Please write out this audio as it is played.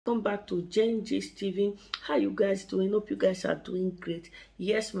Welcome back to Jane Gist TV. How you guys doing? Hope you guys are doing great.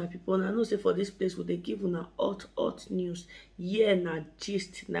 Yes, my people. And I know say for this place we dey give una hot news. Yeah, na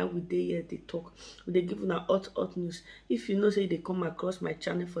gist. Now we dey here they talk. We dey give una hot news. If you know say they come across my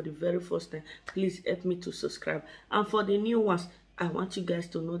channel for the very first time, please help me to subscribe. And for the new ones, I want you guys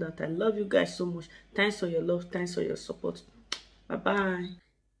to know that I love you guys so much. Thanks for your love. Thanks for your support. Bye bye.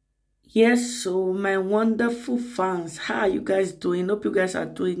 Yes, so my wonderful fans, how are you guys doing? Hope you guys are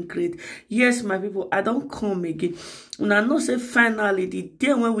doing great. Yes, my people, I don't come again. And I know say finally, the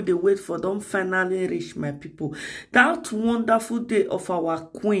day when we dey wait for don't finally reach, my people. That wonderful day of our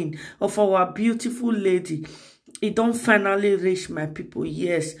queen, of our beautiful lady, it don't finally reach, my people.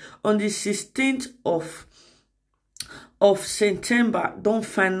 Yes, on the 16th of September don't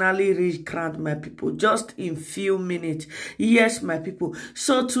finally reach ground, my people, just in few minutes. Yes, my people.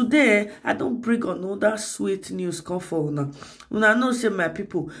 So today I don't bring another sweet news come for una know say, my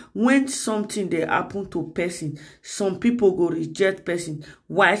people, when something they happen to person, some people go reject person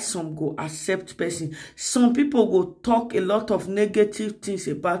while some go accept person. Some people go talk a lot of negative things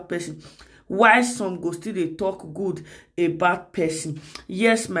about person while some go still they talk good about person.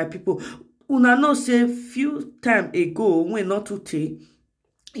 Yes, my people, una know say few time ago when not to take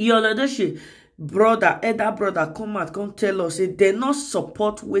your leadership elder brother come out come tell us say they not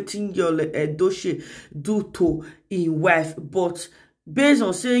support waiting your Edochie do to in wife, but based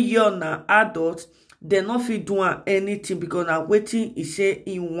on say you're na adult, they not fit do anything because na waiting is say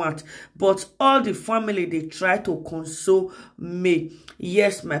in want. But all the family they try to console me.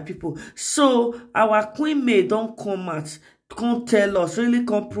 Yes, my people. So our queen May don't come out, can't tell us, really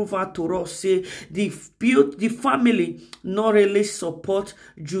can't prove out to us, say the family not really support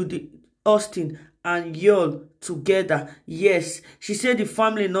Judy Austin and y'all together. Yes, she said the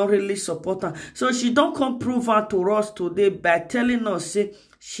family not really support her. So she don't come prove out to us today by telling us, say,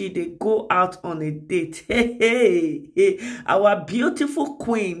 she dey go out on a date. Hey, our beautiful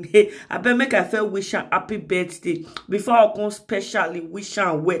queen. Hey, I better make I feel wish her happy birthday before I come specially wish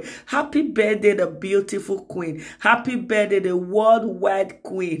her well. Happy birthday, the beautiful queen. Happy birthday, the worldwide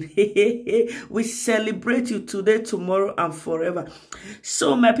queen. We celebrate you today, tomorrow, and forever.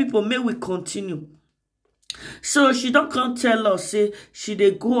 So, my people, may we continue. So she don't come tell us, say she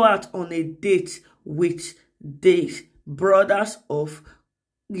dey go out on a date with the brothers of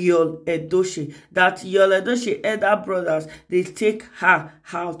Yul Edochie, that Yul Edochie elder brothers, they take her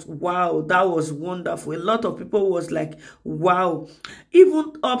out. Wow, that was wonderful. A lot of people was like, wow.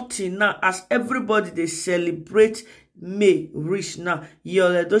 Even up till now, as everybody they celebrate May reach now,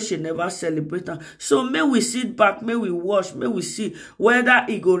 Yul Edochie never celebrate her. So may we sit back, may we watch, may we see whether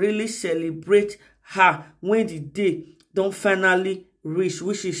he go really celebrate her when the day don't finally reach,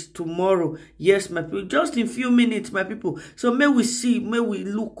 which is tomorrow. Yes, my people, just in few minutes, my people. So may we see, may we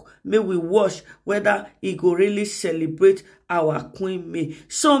look, may we watch whether he go really celebrate our Queen May.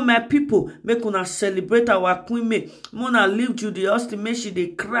 So my people, make una celebrate our Queen May. Mona leave Judy Austin, may she dey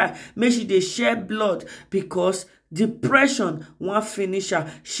cry, may she dey shed blood, because depression won't finish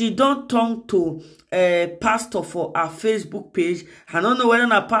her. She don't turn to a pastor for her Facebook page. I don't know whether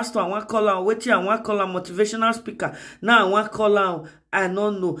a pastor I want call her, waiting I want call her motivational speaker. Now I want call her, I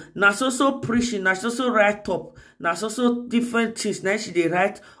don't know. Now so preaching, now so write up, now so different things. Now she dey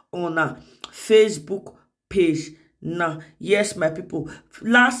write on her Facebook page. Now, yes, my people.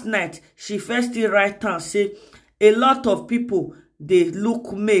 Last night she first did write and say a lot of people they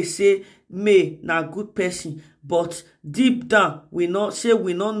look May, say May na good person, but deep down we not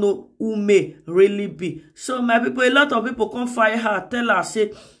know who May really be. So my people, a lot of people come fire her, tell her,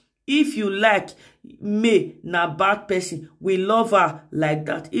 say if you like May na bad person, we love her like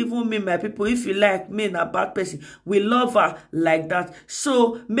that. Even me, my people, if you like May na bad person, we love her like that.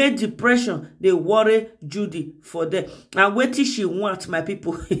 So May depression they worry Judy for them. And what she want, my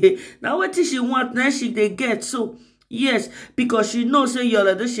people? Now what she want, now she they get. So yes, because she knows say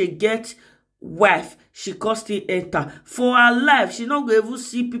Yul Edochie get wife, she cost it enter for her life. She not go even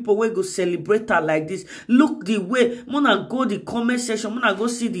see people wey go celebrate her like this. Look the way Mona go the comment section, Mona go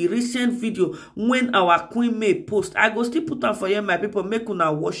see the recent video when our Queen May post. I go still put am for you, my people. Make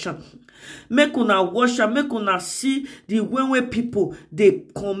una watch am, make una watch am, make una see the way people they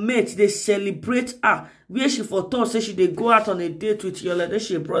comment, they celebrate her. Where she for talk say she dey go out on a date with Yul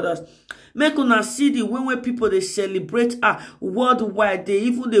Edochie brothers. Make una see the way people they celebrate her worldwide. They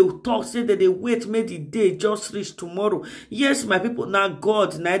even they talk, say that they wait, make the day just reach tomorrow. Yes, my people, now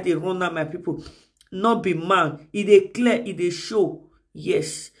God, now they run now, my people. Not be man. It dey clear, it dey show.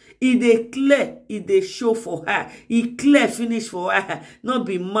 Yes. e dey clear, e dey show for her, e clear finish for her. Not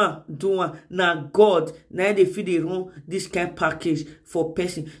be man do am, na God na dey fit dey run this kind package for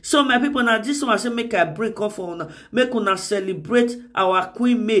person. So my people, now this one I say make I bring come for una, make una celebrate our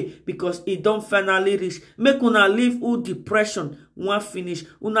Queen May because e don finally reach. Make una leave who depression wan finish.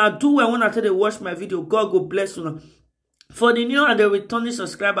 Una do well when I tell dey watch my video. God go bless una. For the new and the returning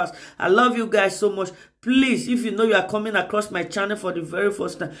subscribers, I love you guys so much. Please, if you know you are coming across my channel for the very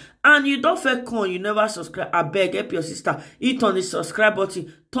first time and you don't feel con, you never subscribe, I beg, help your sister, hit on the subscribe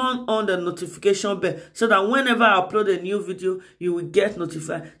button, turn on the notification bell so that whenever I upload a new video, you will get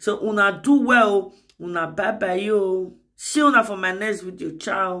notified. So una do well, una bye bye yo. See you for my next video.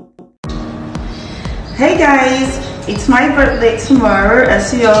 Ciao. Hey guys, it's my birthday tomorrow,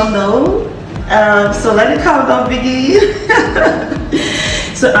 as you all know. So let the countdown begin.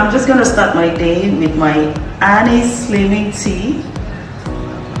 So I'm just gonna start my day with my Annie's Slimming Tea.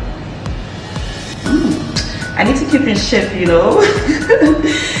 I need to keep in shape, you know.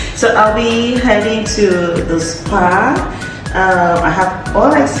 So I'll be heading to the spa. I have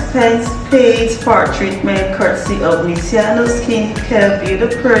all expense paid spa treatment courtesy of Luciano Skincare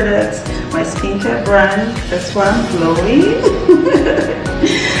Beauty Products, my skincare brand. That's why I'm glowing.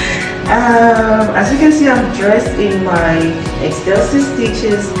 As you can see, I'm dressed in my extensive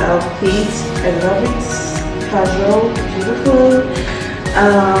stitches outfit. I love it, casual, beautiful.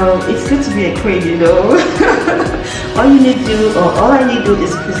 It's good to be a queen, you know. All you need to do, or all I need to do,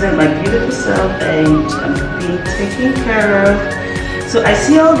 is present my beautiful self, and I'm being taken care of. So I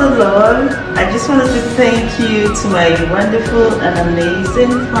see all the love. I just want to say thank you to my wonderful and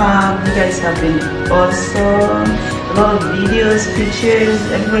amazing fam. You guys have been awesome. A lot of videos, pictures,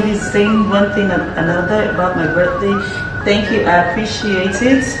 everybody's saying one thing and another about my birthday. Thank you, I appreciate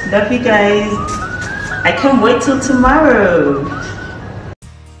it. Love you guys. I can't wait till tomorrow.